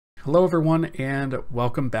Hello everyone, and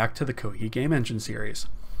welcome back to the Kohi Game Engine series.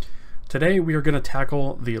 Today we are going to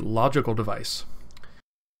tackle the logical device.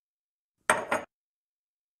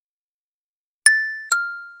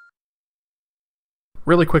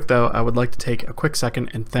 Really quick though, I would like to take a quick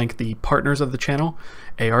second and thank the partners of the channel,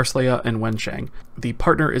 Eearslya and Wensheng. The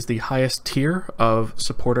partner is the highest tier of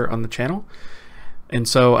supporter on the channel. And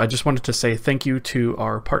so I just wanted to say thank you to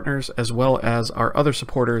our partners as well as our other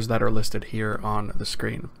supporters that are listed here on the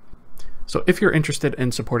screen. So if you're interested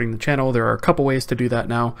in supporting the channel, there are a couple ways to do that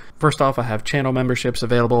now. First off, I have channel memberships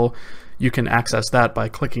available. You can access that by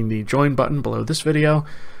clicking the join button below this video.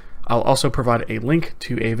 I'll also provide a link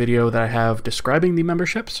to a video that I have describing the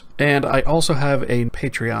memberships. And I also have a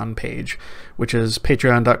Patreon page, which is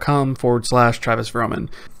patreon.com/Travis Vroman.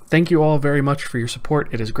 Thank you all very much for your support.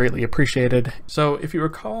 It is greatly appreciated. So if you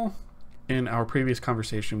recall in our previous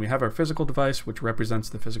conversation, we have our physical device, which represents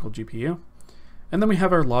the physical GPU. And then we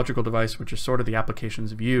have our logical device, which is sort of the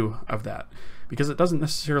application's view of that, because it doesn't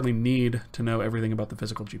necessarily need to know everything about the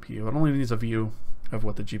physical GPU. It only needs a view of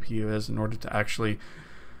what the GPU is in order to actually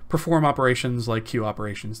perform operations like queue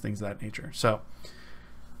operations, things of that nature. So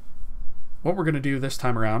what we're going to do this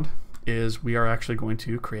time around is we are actually going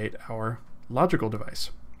to create our logical device.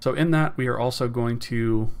 So in that, we are also going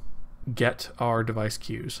to get our device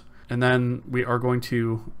queues. And then we are going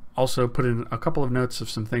to also put in a couple of notes of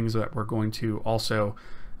some things that we're going to also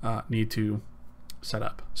need to set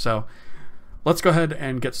up. So let's go ahead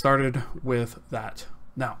and get started with that.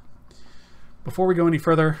 Now, before we go any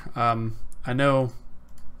further, I know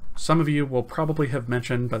some of you will probably have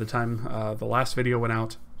mentioned by the time the last video went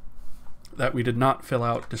out that we did not fill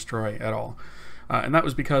out destroy at all. And that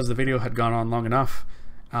was because the video had gone on long enough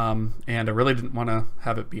and I really didn't want to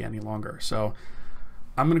have it be any longer. So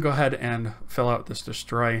I'm going to go ahead and fill out this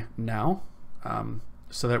destroy now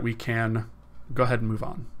so that we can go ahead and move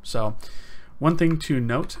on. So one thing to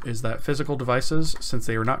note is that physical devices, since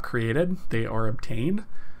they are not created, they are obtained.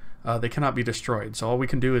 They cannot be destroyed. So all we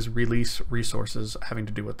can do is release resources having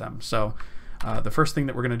to do with them. So the first thing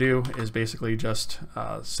that we're going to do is basically just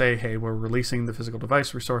say, hey, we're releasing the physical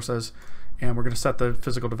device resources, and we're going to set the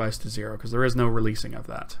physical device to 0 because there is no releasing of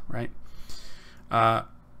that, right?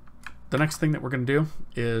 The next thing that we're going to do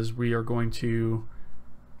is we are going to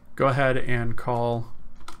go ahead and call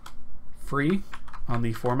free on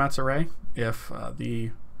the formats array if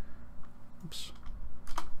we're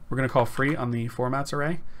going to call free on the formats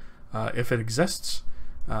array if it exists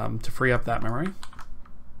to free up that memory.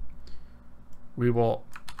 We will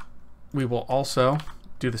also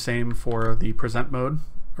do the same for the present mode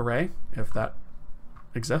array if that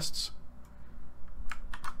exists.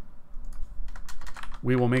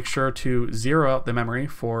 We will make sure to zero out the memory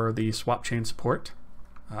for the swap chain support,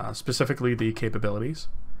 specifically the capabilities.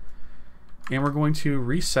 And we're going to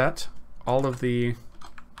reset all of the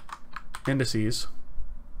indices,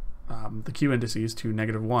 the queue indices, to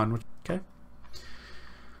 -1. Okay.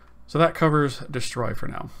 So that covers destroy for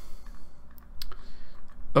now.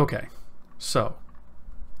 Okay, so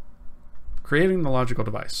creating the logical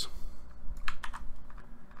device.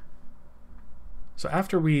 So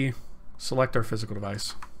after we select our physical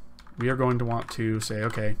device, we are going to want to say,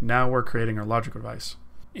 okay, now we're creating our logical device.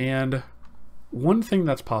 And one thing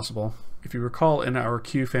that's possible, if you recall in our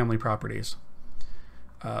queue family properties,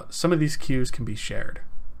 some of these queues can be shared,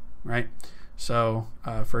 right? So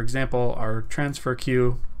for example, our transfer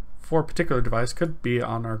queue for a particular device could be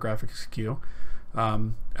on our graphics queue.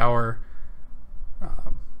 Our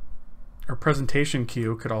presentation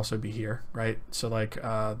queue could also be here, right? So like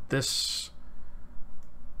this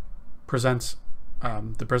presents,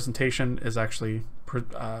 the presentation is actually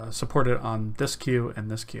supported on this queue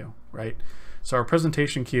and this queue, right? So our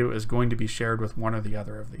presentation queue is going to be shared with one or the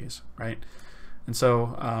other of these, right? And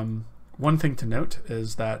so one thing to note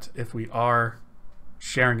is that if we are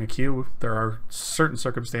sharing a queue, there are certain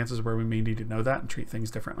circumstances where we may need to know that and treat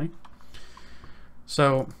things differently.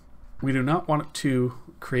 So we do not want to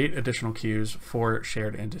create additional queues for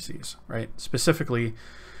shared indices, right? Specifically,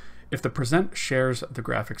 if the present shares the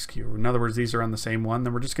graphics queue, in other words, these are on the same one,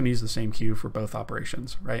 then we're just going to use the same queue for both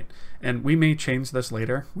operations, right? And we may change this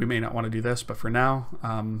later. We may not want to do this, but for now,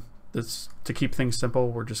 to keep things simple,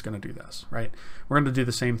 we're just going to do this, right? We're going to do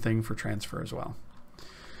the same thing for transfer as well.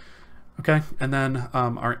 Okay, and then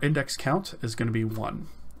our index count is going to be 1.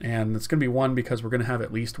 And it's going to be 1 because we're going to have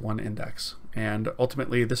at least one index. And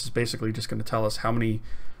ultimately, this is basically just going to tell us how many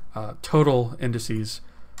total indices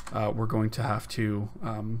we're going to have to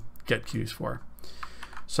get queues for.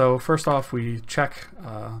 So first off, we check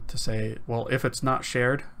to say, well, if it's not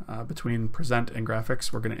shared between present and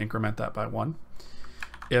graphics, we're going to increment that by 1.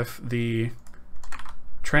 If the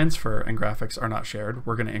transfer and graphics are not shared,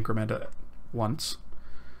 we're going to increment it once.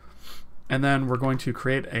 And then we're going to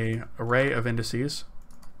create an array of indices,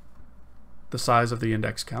 the size of the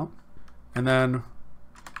index count. And then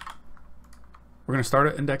we're going to start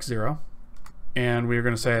at index 0. And we're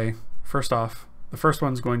going to say, first off, the first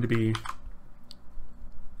one's going to be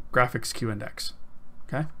graphics queue index.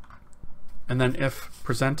 Okay? And then if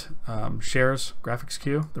present shares graphics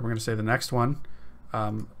queue, then we're going to say the next one,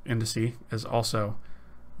 indice, is also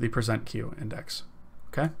the present queue index.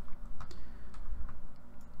 Okay?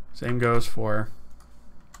 Same goes for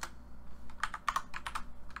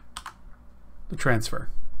the transfer.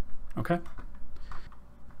 Okay?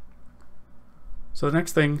 So the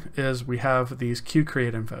next thing is we have these queue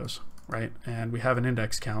create infos, right? And we have an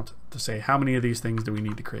index count to say how many of these things do we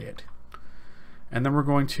need to create. And then we're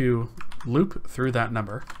going to loop through that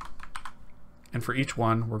number. And for each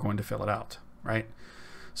one, we're going to fill it out, right?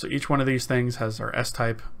 So each one of these things has our S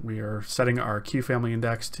type. We are setting our queue family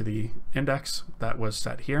index to the index that was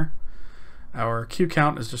set here. Our queue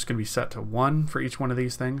count is just going to be set to 1 for each one of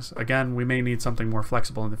these things. Again, we may need something more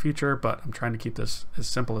flexible in the future, but I'm trying to keep this as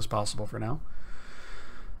simple as possible for now.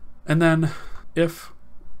 And then if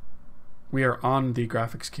we are on the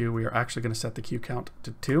graphics queue, we are actually going to set the queue count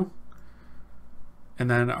to 2. And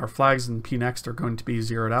then our flags and pnext are going to be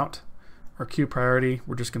zeroed out. Our queue priority,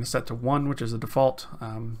 we're just going to set to 1, which is the default.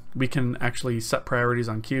 We can actually set priorities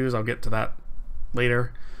on queues. I'll get to that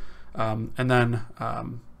later. And then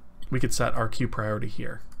we could set our queue priority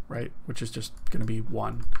here, right? Which is just going to be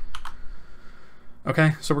 1.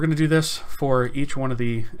 Okay, so we're going to do this for each one of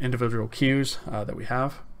the individual queues that we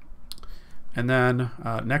have. And then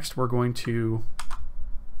next we're going to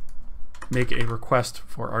make a request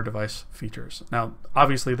for our device features. Now,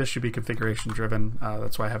 obviously this should be configuration driven.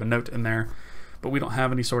 That's why I have a note in there, but we don't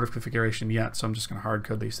have any sort of configuration yet. So I'm just going to hard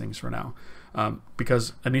code these things for now.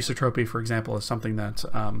 Because anisotropy, for example, is something that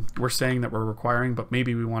we're saying that we're requiring, but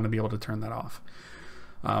maybe we want to be able to turn that off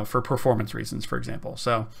for performance reasons, for example.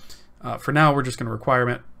 So for now, we're just going to require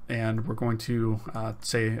it, and we're going to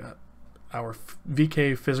say our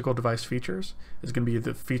VK physical device features is going to be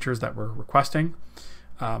the features that we're requesting.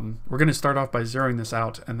 We're going to start off by zeroing this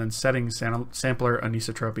out and then setting sampler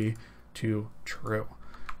anisotropy to true,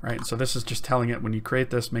 right? So this is just telling it when you create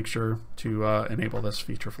this, make sure to enable this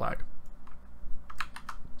feature flag.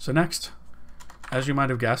 So next, as you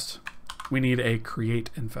might have guessed, we need a create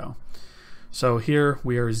info. So here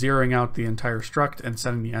we are zeroing out the entire struct and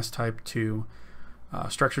setting the S type to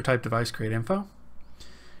structure type device create info.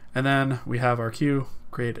 And then we have our queue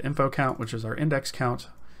create info count, which is our index count.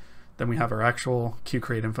 Then we have our actual queue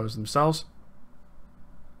create infos themselves.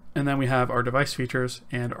 And then we have our device features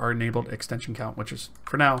and our enabled extension count, which is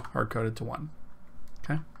for now hard-coded to 1.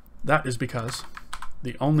 Okay, that is because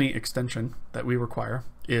the only extension that we require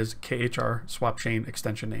is KHR swap chain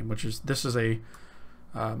extension name, which is this is a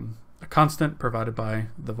constant provided by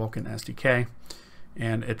the Vulkan SDK,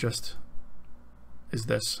 and it just is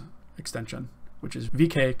this extension, which is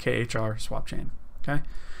VK KHR swap chain. Okay.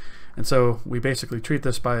 And so we basically treat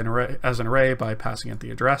this by as an array by passing it the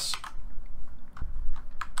address.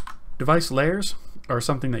 Device layers are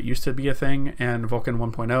something that used to be a thing, and Vulkan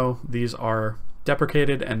 1.0, these are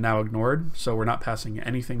deprecated and now ignored, so we're not passing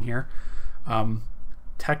anything here.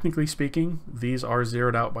 Technically speaking, these are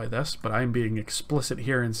zeroed out by this, but I'm being explicit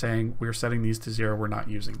here in saying we're setting these to 0, we're not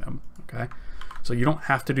using them. Okay, so you don't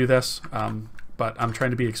have to do this, but I'm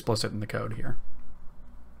trying to be explicit in the code here.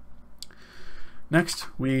 Next,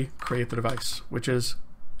 we create the device, which is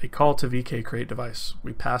a call to VK create device.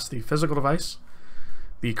 We pass the physical device,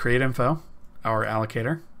 the create info, our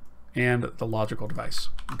allocator, and the logical device.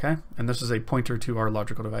 Okay, and this is a pointer to our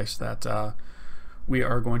logical device that we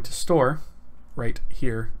are going to store right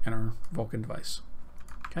here in our Vulkan device.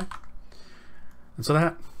 Okay, and so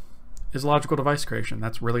that is logical device creation.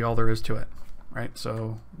 That's really all there is to it, right?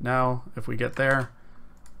 So now, if we get there,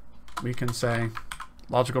 we can say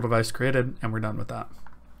logical device created, and we're done with that.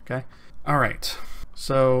 Okay. All right.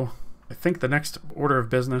 So I think the next order of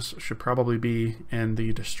business should probably be in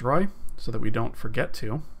the destroy, so that we don't forget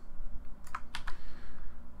to.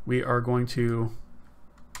 We are going to,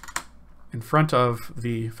 in front of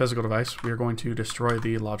the physical device, we are going to destroy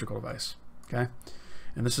the logical device. Okay.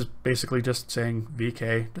 And this is basically just saying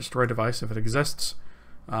VK destroy device if it exists,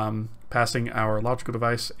 passing our logical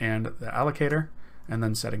device and the allocator, and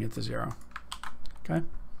then setting it to 0. Okay,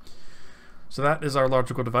 so that is our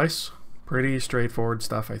logical device. Pretty straightforward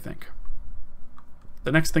stuff, I think.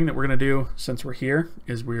 The next thing that we're going to do, since we're here,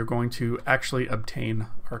 is we are going to actually obtain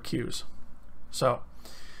our queues. So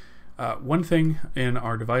One thing in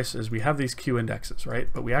our device is we have these queue indexes, right?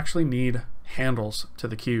 But we actually need handles to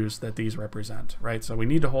the queues that these represent, right? So we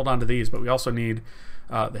need to hold on to these, but we also need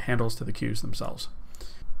the handles to the queues themselves.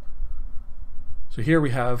 So here we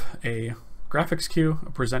have a graphics queue,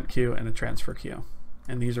 a present queue, and a transfer queue.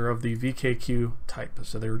 And these are of the VKQ type,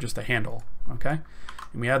 so they were just a handle, okay?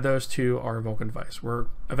 And we add those to our Vulkan device. We're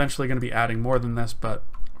eventually going to be adding more than this, but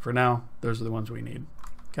for now, those are the ones we need,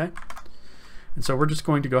 okay? And so we're just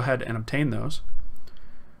going to go ahead and obtain those.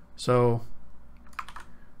 So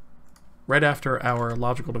right after our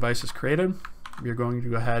logical device is created, we're going to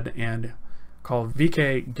go ahead and call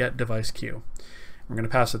vk get device queue. We're going to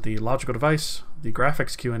pass it the logical device, the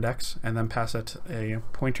graphics queue index, and then pass it a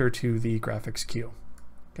pointer to the graphics queue.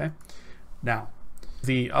 Okay. Now,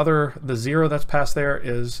 the 0 that's passed there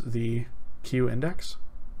is the queue index.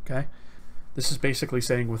 Okay. This is basically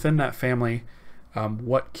saying within that family,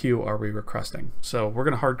 what queue are we requesting? So we're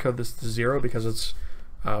going to hard code this to 0 because it's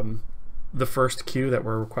the first queue that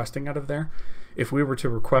we're requesting out of there. If we were to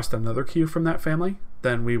request another queue from that family,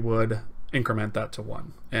 then we would increment that to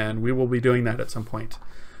 1, and we will be doing that at some point.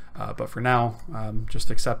 But for now, just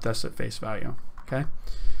accept this at face value. Okay.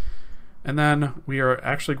 And then we are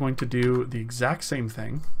actually going to do the exact same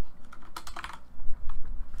thing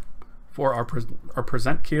for our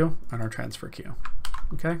present queue and our transfer queue.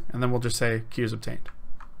 Okay, and then we'll just say queues obtained.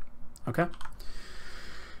 Okay,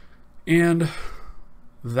 and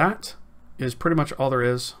that is pretty much all there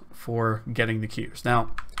is for getting the queues.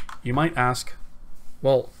 Now, you might ask,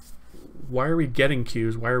 well, why are we getting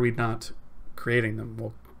queues? Why are we not creating them?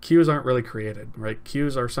 Well, queues aren't really created, right?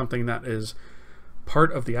 Queues are something that is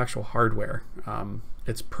part of the actual hardware.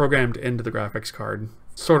 It's programmed into the graphics card.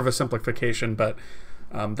 Sort of a simplification, but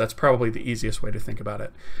that's probably the easiest way to think about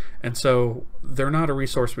it. And so they're not a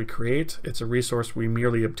resource we create, it's a resource we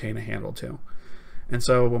merely obtain a handle to. And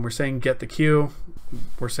so when we're saying get the queue,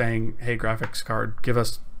 we're saying, hey, graphics card, give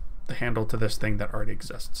us the handle to this thing that already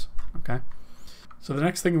exists. Okay. So the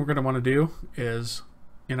next thing we're going to want to do is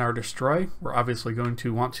in our destroy, we're obviously going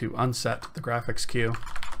to want to unset the graphics queue,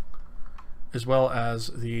 as well as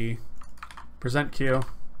the present queue,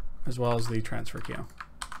 as well as the transfer queue.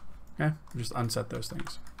 Okay, just unset those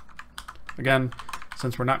things. Again,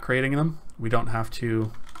 since we're not creating them, we don't have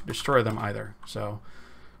to destroy them either. So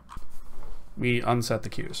we unset the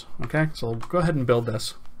queues. Okay, so we'll go ahead and build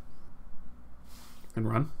this and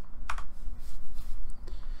run.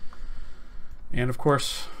 And of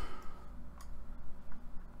course,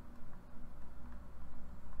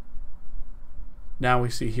 now we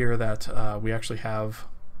see here that we actually have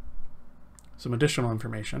some additional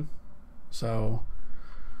information. So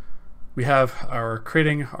we have our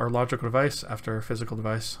creating our logical device after physical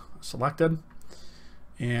device selected.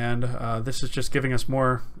 And this is just giving us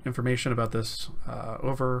more information about this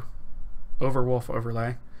overwolf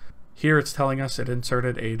overlay. Here it's telling us it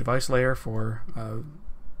inserted a device layer for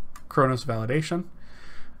Chronos validation.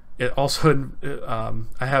 It also,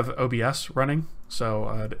 I have OBS running,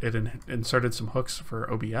 so it inserted some hooks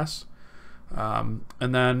for OBS. And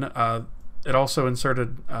then it also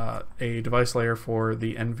inserted a device layer for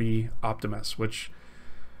the NV Optimus, which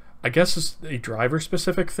I guess is a driver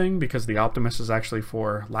specific thing because the Optimus is actually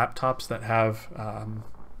for laptops that have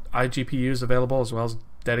iGPUs available as well as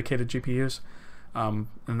dedicated GPUs. And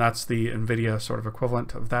that's the NVIDIA sort of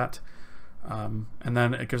equivalent of that. And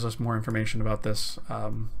then it gives us more information about this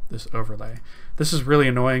this overlay. This is really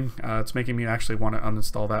annoying. It's making me actually want to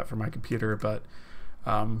uninstall that from my computer, but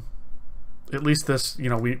at least this, you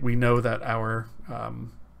know, we know that our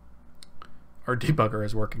debugger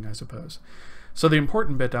is working, I suppose. So the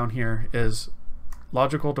important bit down here is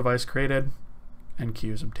logical device created and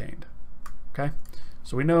queues obtained. Okay,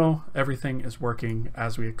 so we know everything is working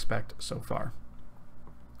as we expect so far.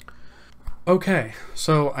 Okay,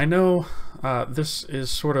 so I know this is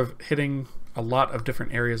sort of hitting a lot of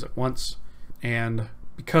different areas at once, and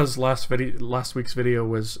because last week's video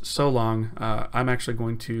was so long, I'm actually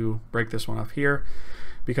going to break this one off here,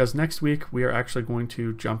 because next week we are actually going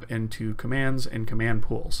to jump into commands and command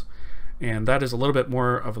pools, and that is a little bit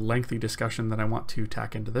more of a lengthy discussion than I want to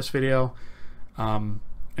tack into this video, and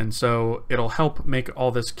so it'll help make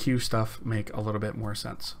all this queue stuff make a little bit more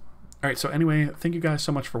sense. Alright, so anyway, thank you guys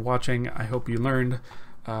so much for watching. I hope you learned.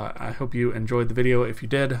 I hope you enjoyed the video. If you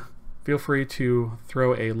did, feel free to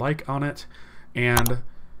throw a like on it. And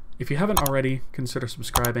if you haven't already, consider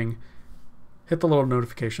subscribing. Hit the little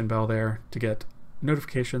notification bell there to get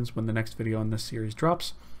notifications when the next video in this series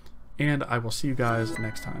drops. And I will see you guys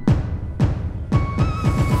next time.